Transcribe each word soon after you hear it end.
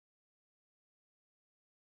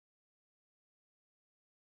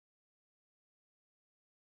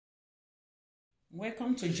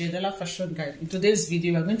Welcome to Jadela Fashion Guide. In today's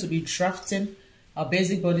video, we are going to be drafting a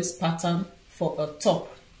basic bodice pattern for a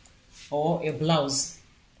top or a blouse.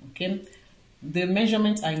 Okay, the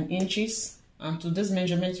measurements are in inches, and to this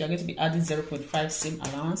measurement, you are going to be adding 0.5 seam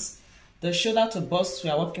allowance. The shoulder to bust we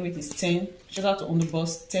are working with is 10, shoulder to under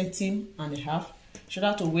bust 13.5,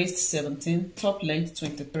 shoulder to waist 17, top length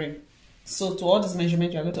 23. So to all these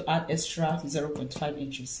measurements, you are going to add extra 0.5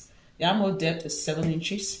 inches. The armhole depth is 7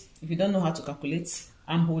 inches. If you don't know how to calculate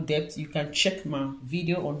armhole depth, you can check my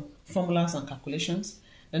video on formulas and calculations.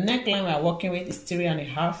 The neckline we are working with is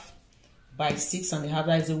 3.5 by 6.5.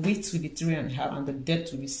 That is the width will be 3.5 and the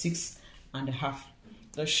depth will be 6.5.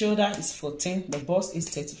 The shoulder is 14, the bust is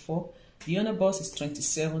 34, the under bust is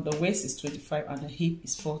 27, the waist is 25, and the hip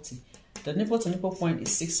is 40. The nipple to nipple point is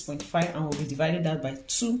 6.5, and we'll be dividing that by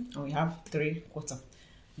 2, and we have 3/4.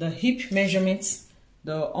 The hip measurements,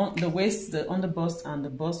 the waist, the under bust, and the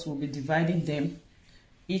bust will be dividing them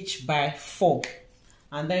each by 4,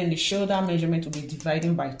 and then the shoulder measurement will be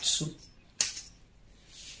dividing by 2.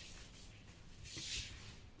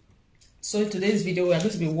 So in today's video, we are going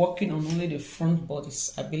to be working on only the front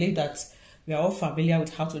bodice. I believe that we are all familiar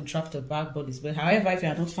with how to draft the back bodice, but however, if you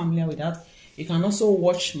are not familiar with that, you can also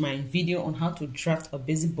watch my video on how to draft a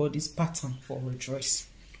basic bodice pattern for a dress.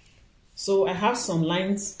 So I have some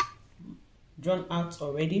lines drawn out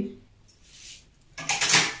already.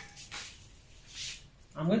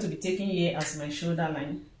 I'm going to be taking here as my shoulder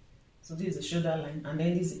line. So this is the shoulder line, and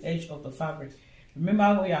then this is the edge of the fabric.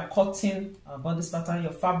 Remember, when you are cutting a bodice pattern,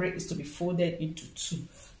 your fabric is to be folded into 2.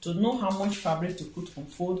 To know how much fabric to put on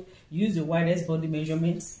fold, use the widest body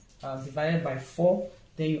measurement divided by 4.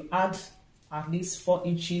 Then you add at least 4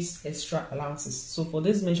 inches extra allowances. So for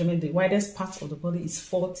this measurement, the widest part of the body is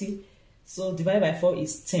 40. So divided by 4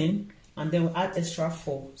 is 10. And then we add extra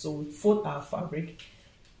 4. So we fold our fabric,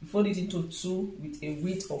 we fold it into 2 with a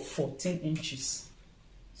width of 14 inches.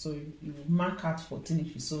 So you mark out 14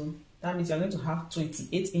 inches. So that means you're going to have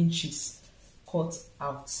 28 inches cut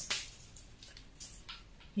out.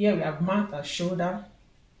 Here we have marked a shoulder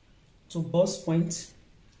to bust point.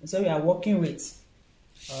 So we are working with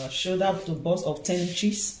shoulder to bust of 10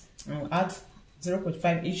 inches, and we'll add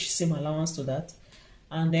 0.5 inch seam allowance to that.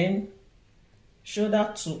 And then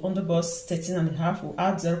shoulder to under bust 13.5, we'll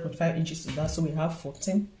add 0.5 inches to that, so we have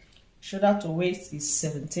 14. Shoulder to waist is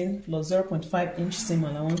 17 plus 0.5 inch seam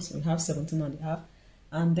allowance, we have 17.5.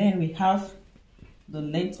 And then we have the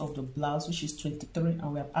length of the blouse, which is 23,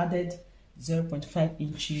 and we have added 0.5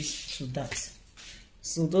 inches to that.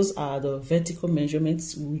 So those are the vertical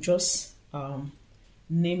measurements. We'll just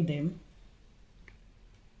name them.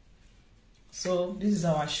 So this is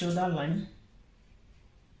our shoulder line.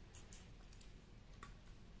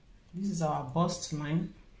 This is our bust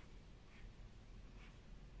line.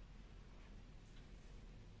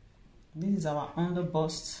 This is our under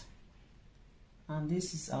bust, and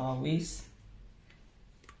this is our waist,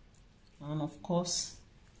 and of course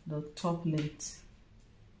the top length.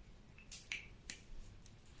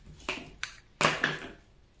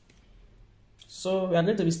 So we are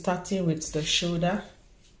going to be starting with the shoulder.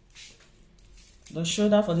 The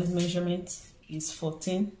shoulder for this measurement is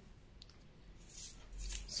 14.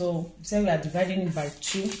 So say we are dividing it by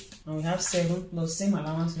 2, and we have 7 plus same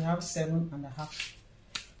allowance, we have 7.5.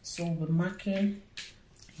 So we're marking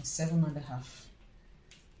a 7.5.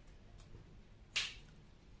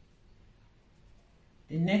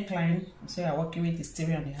 The neckline, so we are working with is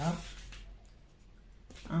 3.5.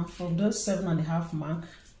 And from those 7.5 mark,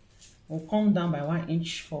 we'll come down by 1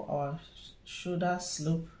 inch for our shoulder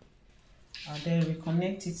slope, and then we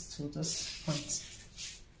connect it to this point.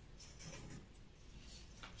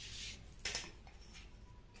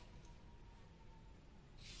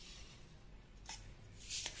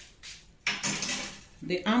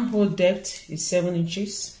 The armhole depth is 7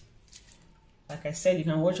 inches. Like I said, you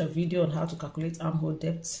can watch a video on how to calculate armhole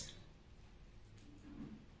depth.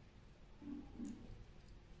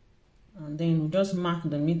 And then we just mark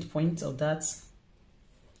the midpoint of that.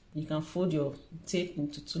 You can fold your tape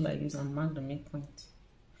into 2 like this and mark the midpoint.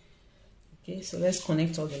 Okay, so let's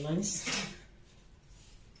connect all the lines.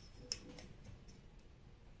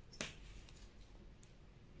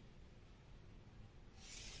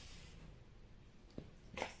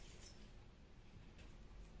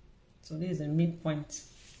 So this is the midpoint.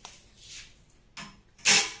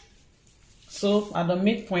 So at the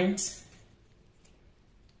midpoint,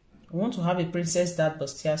 we want to have a princess dart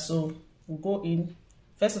bust here. So we'll go in.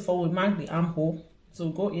 First of all, we mark the armhole. So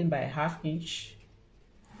we'll go in by 1/2 inch.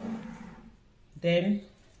 Then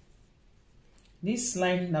this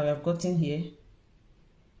line that we have gotten here,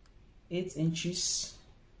 8 inches.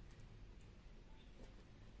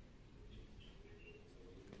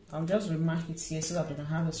 I'll just remark it here so that we can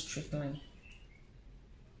have a straight line.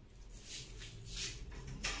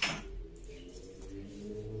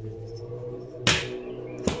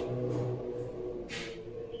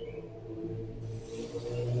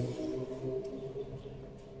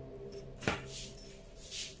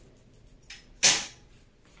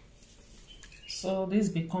 So this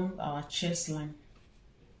becomes our chest line.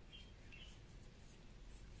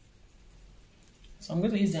 So I'm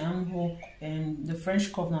going to use the armhole and the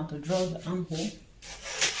French curve now to draw the armhole.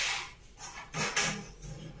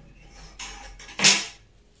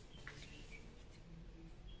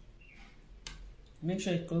 Make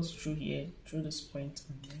sure it goes through here, through this point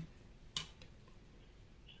and here.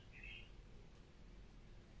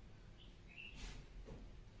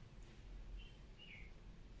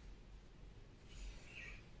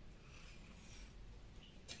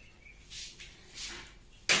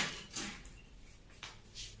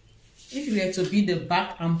 If you were to be the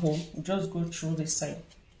back armhole, just go through this side.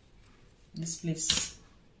 This place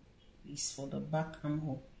is for the back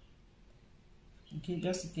armhole. Okay,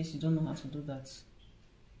 just in case you don't know how to do that,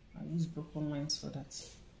 I use broken lines for that.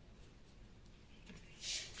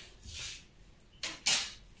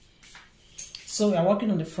 So we are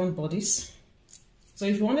working on the front bodice. So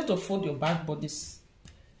if you wanted to fold your back bodice,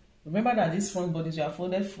 remember that this front bodice we are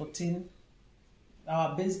folded 14.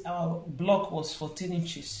 Our block was 14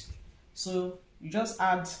 inches. So you just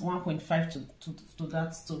add 1.5 to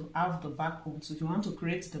that to have the back home. So if you want to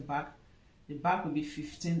create the back will be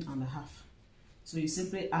 15.5. So you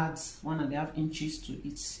simply add 1.5 inches to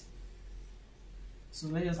it. So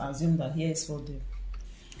let's just assume that here is for the.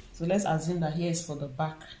 So let's assume that here is for the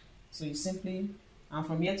back. So you simply, and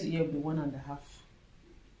from here to here will be 1.5.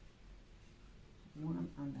 1.5.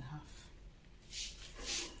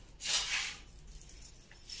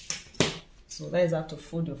 So that is how to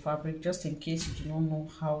fold your fabric, just in case you do not know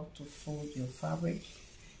how to fold your fabric.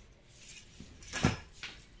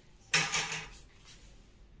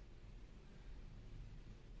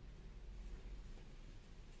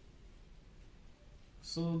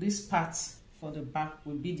 So this part for the back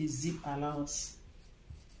will be the zip allowance.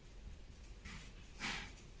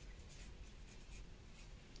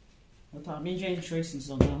 But our major interest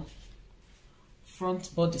is on the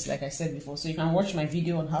front bodice, like I said before. So you can watch my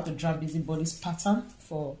video on how to draft busy bodice pattern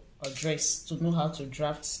for a dress to know how to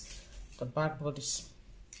draft the back bodice.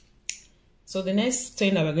 So the next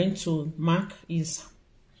thing that we're going to mark is,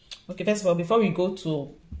 okay, first of all, before we go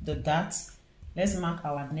to the dart, let's mark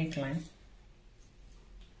our neckline.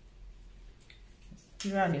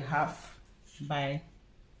 3.5 by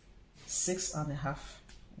 6.5.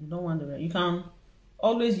 You don't want the, you can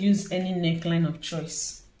always use any neckline of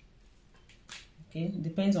choice. Okay,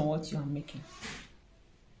 depends on what you are making.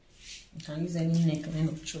 You can use any neckline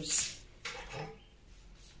of choice.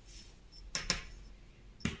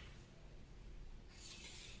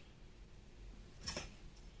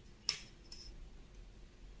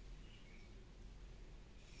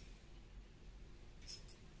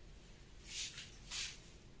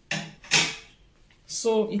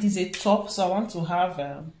 So it is a top, so I want to have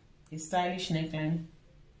a stylish neckline.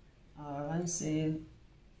 Let's say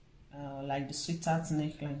like the sweetheart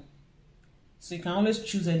neckline. So you can always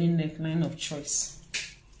choose any neckline of choice.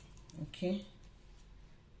 Okay,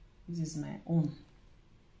 this is my own.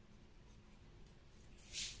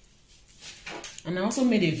 And I also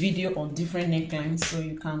made a video on different necklines, so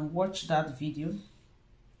you can watch that video.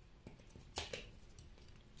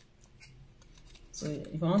 So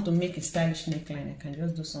if I want to make a stylish neckline, I can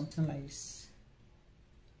just do something like this.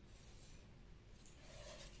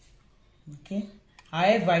 Okay.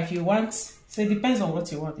 However, if you want, so it depends on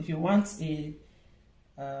what you want. If you want a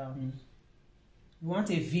V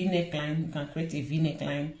neckline, you can create a V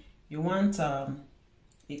neckline. You want a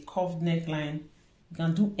curved neckline, you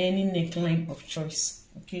can do any neckline of choice.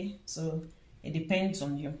 Okay, so it depends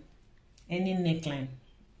on you. Any neckline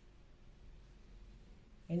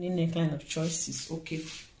of choice is okay.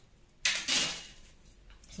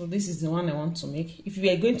 So this is the one I want to make. If you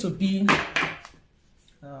are going to be,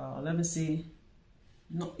 let me say,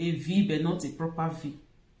 not a V but not a proper V,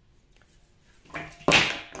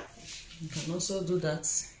 you can also do that.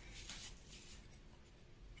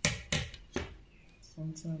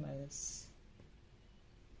 Something like this.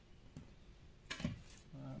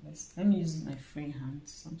 Let me use my free hand,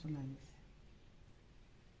 something like this.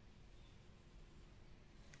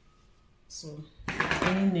 So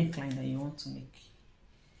any neckline that you want to make,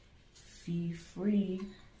 feel free.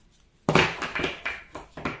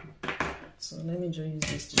 So let me just use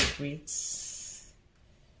this to create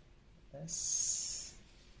this.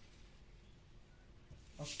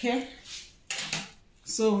 Okay,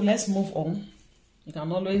 So let's move on. You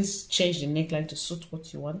can always change the neckline to suit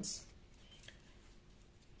what you want.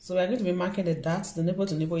 So we're going to be marking the dart. The nipple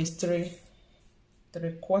to nipple is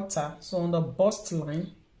 3/4. So on the bust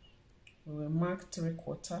line, we will mark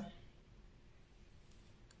 3/4,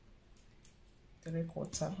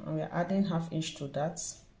 and we are adding 1/2 inch to that.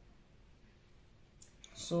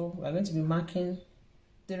 So we are going to be marking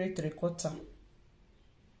 3/3.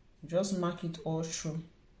 Just mark it all through.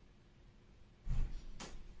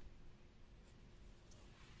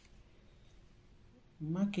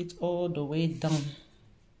 Mark it all the way down.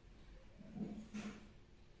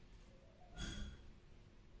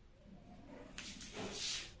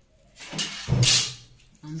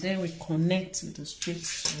 And then we connect with the straight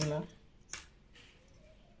ruler.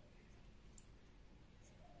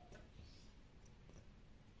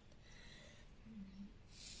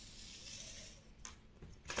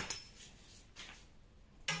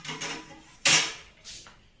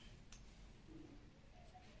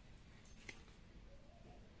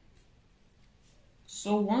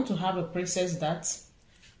 So we want to have a princess dart,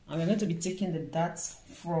 and we're going to be taking the dart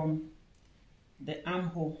from the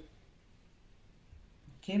armhole.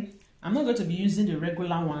 Okay, I'm not going to be using the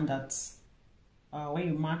regular one that when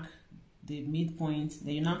you mark the midpoint,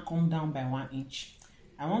 then you now come down by 1 inch.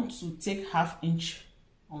 I want to take 1/2 inch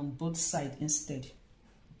on both sides instead.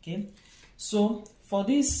 Okay, so for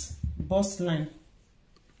this bust line,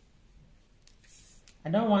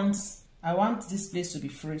 I want this place to be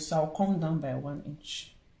free, so I'll come down by 1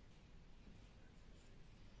 inch.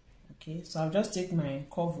 Okay, so I'll just take my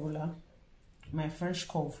curve ruler, my French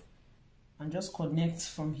curve, and just connect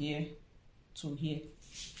from here to here.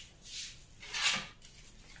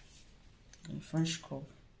 My French curve.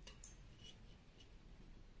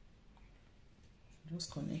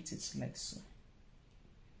 Just connect it like so.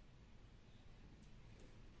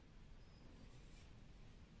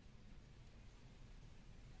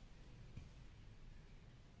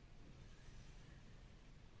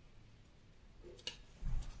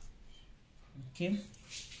 Okay,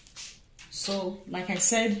 so like I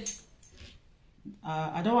said,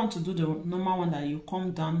 I don't want to do the normal one that you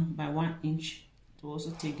come down by 1 inch to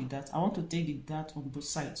also take the dart. I want to take the dart on both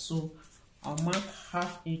sides, so I'll mark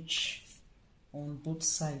 1/2 inch on both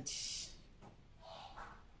sides.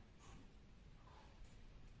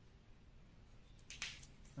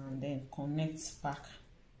 And then connect back.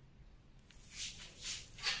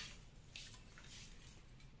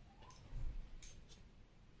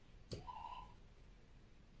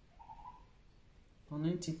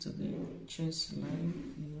 Connect it to the chest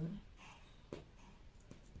line here.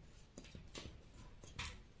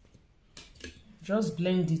 Just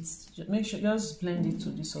blend it. Make sure just blend it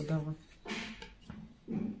to this other one.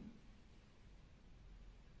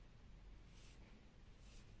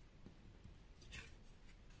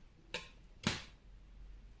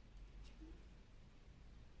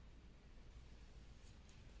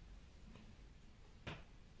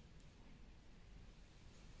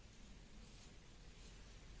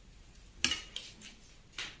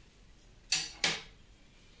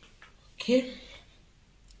 Okay,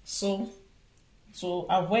 so to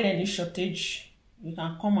avoid any shortage, you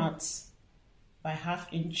can come out by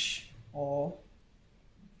 1/2 inch, or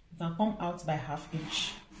you can come out by 1/2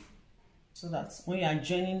 inch, so that when you are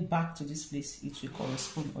joining back to this place, it will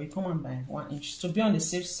correspond. Or you come out by 1 inch. To be on the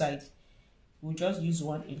safe side, we'll just use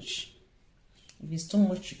 1 inch. If it's too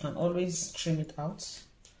much, you can always trim it out.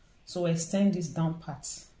 So we'll extend this down part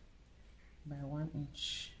by 1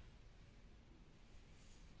 inch.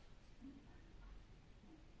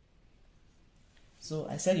 So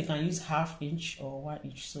I said you can use 1/2 inch or 1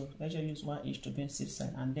 inch. So let's just use 1 inch to be on the safe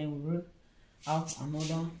side, and then we roll out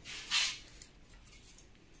another.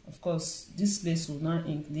 Of course, this place will now,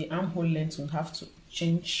 in the armhole length will have to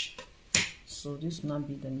change. So this will now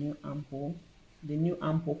be the new armhole,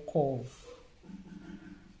 curve.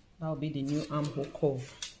 That will be the new armhole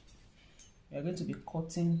curve. We are going to be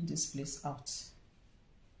cutting this place out.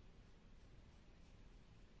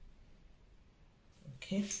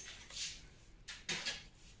 Okay.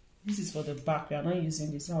 This is for the back. We are not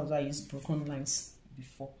using this. I used broken lines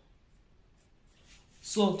before.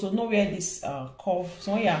 So to know where this curve,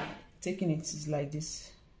 so when you are taking it, is like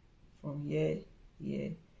this from here.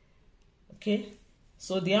 Okay.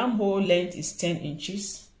 So the armhole length is 10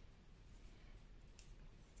 inches.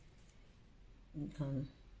 You can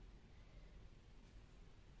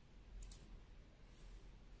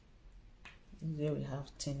there we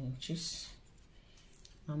have 10 inches.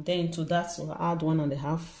 And then to that we'll add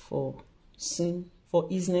 1.5 for seam, for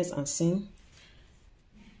easiness and seam.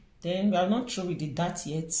 Then we are not through with the dart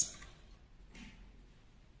yet.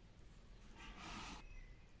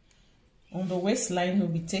 On the waistline, we'll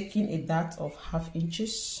be taking a dart of 1/2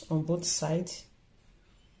 inches on both sides.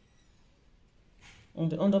 On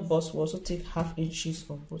the underbust, we'll also take 1/2 inches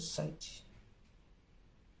on both sides.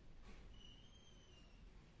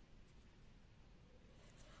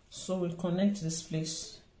 So we connect this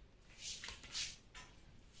place.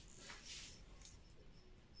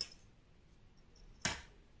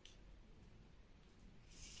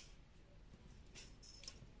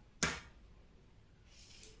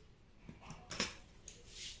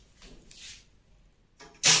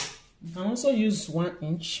 You can also use 1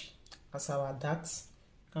 inch as our dart.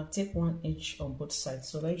 You can take 1 inch on both sides.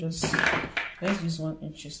 So let's use 1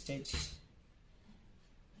 inch instead.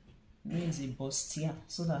 Use a bustier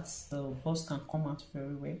so that the bust can come out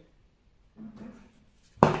very well.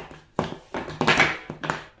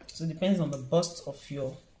 So it depends on the bust of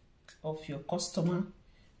your customer.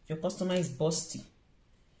 If your customer is busty,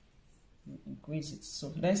 you increase it.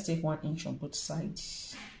 So let's take 1 inch on both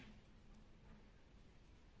sides.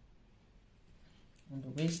 On the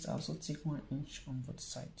waist, I also take 1 inch on both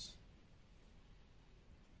sides.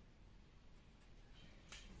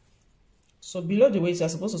 So below the waist, you're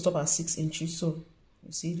supposed to stop at 6 inches. So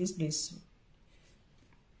you see this place.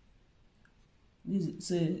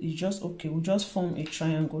 This is just okay. We'll just form a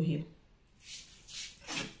triangle here.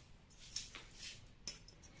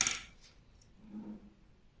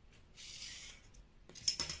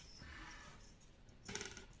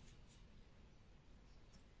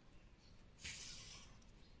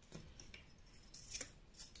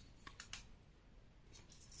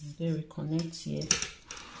 And then we connect here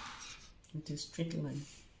with a straight line.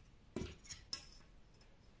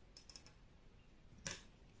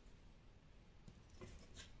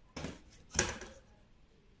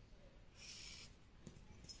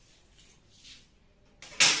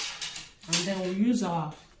 And then we'll use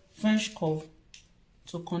our French curve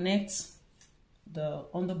to connect the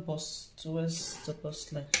underbust towards the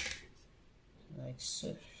bust line, like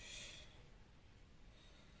so.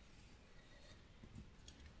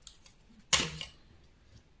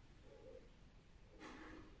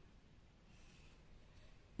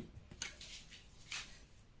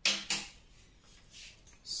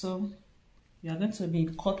 So you are going to be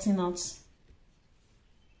cutting out.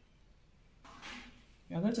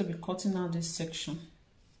 You are going to be cutting out this section.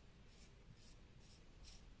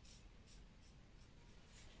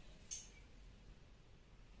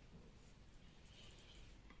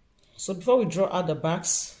 So before we draw out the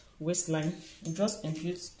back's waistline, we just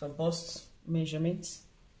impute the bust measurement.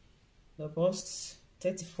 The bust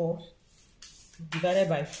 34 divided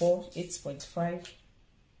by 4, 8.5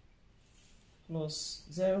 plus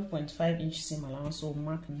 0.5 inch seam allowance, so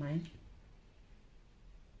mark 9.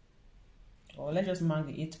 Or let's just mark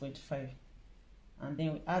the 8.5, and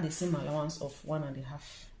then we add the seam allowance of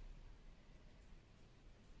 1.5.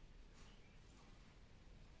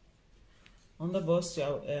 On the bust, you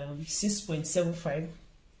have 6.75.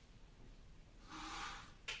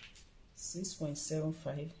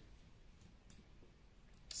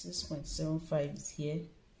 6.75 is here.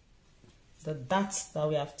 The dart that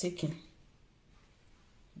we have taken,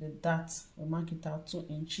 the dart, we mark it out 2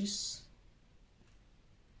 inches.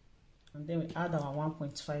 And then we add our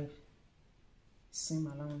 1.5 seam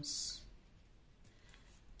allowance.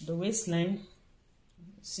 The waistline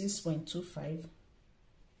 6.25.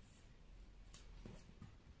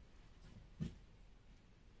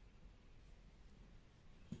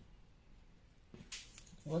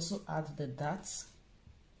 We also add the dart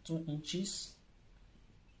 2 inches,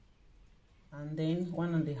 and then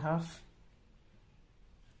 1.5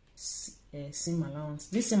 seam allowance.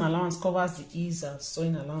 This seam allowance covers the ease of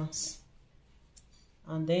sewing allowance.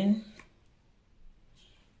 And then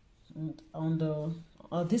on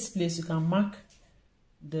this place you can mark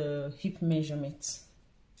the hip measurement,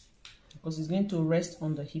 because it's going to rest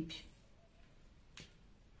on the hip,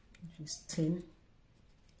 which is 10.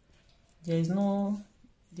 There's no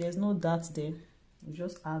dart there. We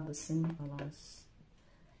just add the seam allowance.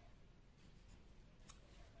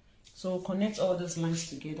 So connect all those lines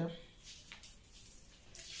together.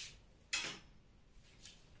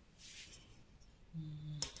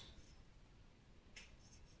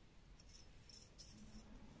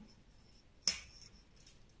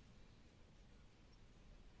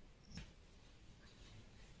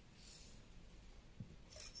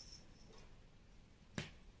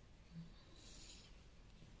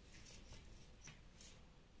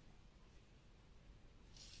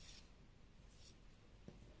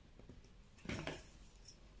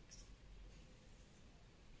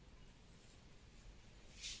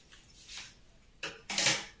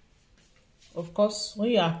 Of course,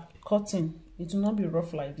 when you are cutting, it will not be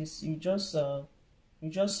rough like this. You just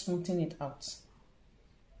smoothen it out.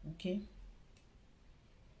 Okay,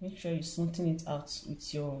 make sure you smoothen it out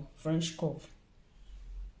with your French curve.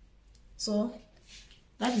 So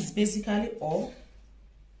that is basically all.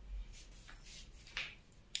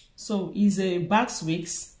 So it's a basque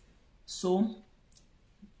wigs. So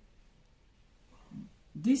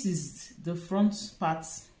this is the front part.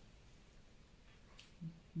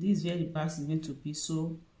 This is where the basque is going to be.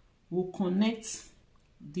 So we'll connect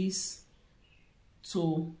this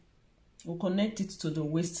to, we'll connect it to the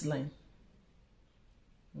waistline.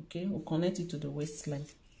 Okay, we'll connect it to the waistline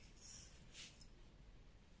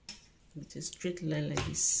with a straight line like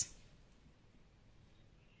this.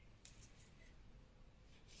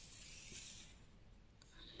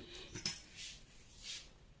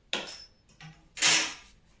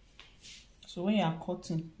 So when you are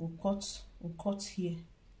cutting, we'll cut here.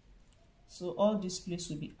 So all this place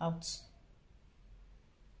will be out. So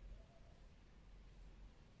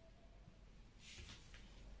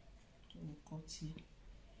we'll cut here.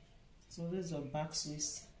 So this is your back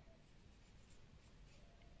waist.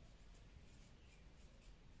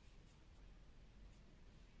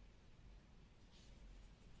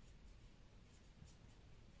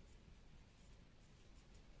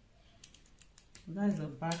 That is the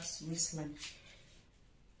back waistline.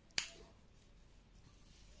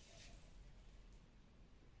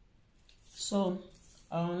 So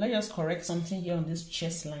let's just correct something here on this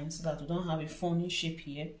chest line so that we don't have a funny shape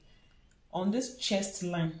here. On this chest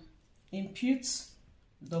line, impute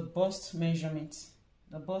the bust measurement.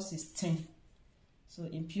 The bust is 10. So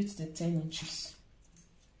impute the 10 inches.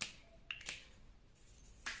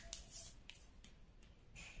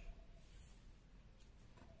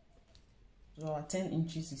 So our 10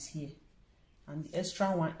 inches is here, and the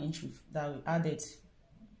extra 1 inch that we added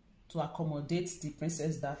to accommodate the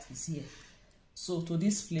princess that is here. So to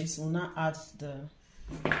this place we'll now add the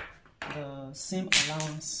seam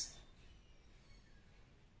allowance.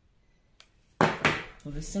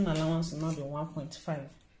 So the seam allowance will now be 1.5.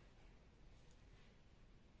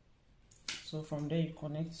 So from there you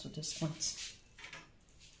connect to this point.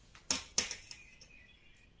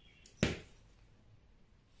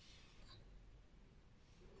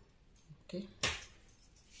 Okay.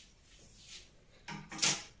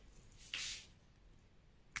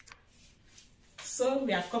 So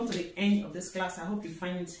we have come to the end of this class. I hope you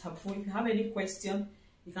find it helpful. If you have any question,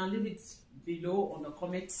 you can leave it below on the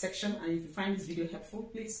comment section. And if you find this video helpful,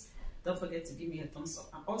 please don't forget to give me a thumbs up.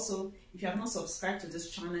 And also, if you have not subscribed to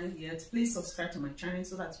this channel yet, please subscribe to my channel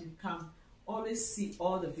so that you can always see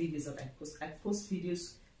all the videos that I post. I post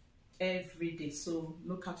videos every day, so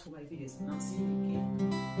look out for my videos, and I'll see you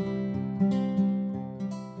again.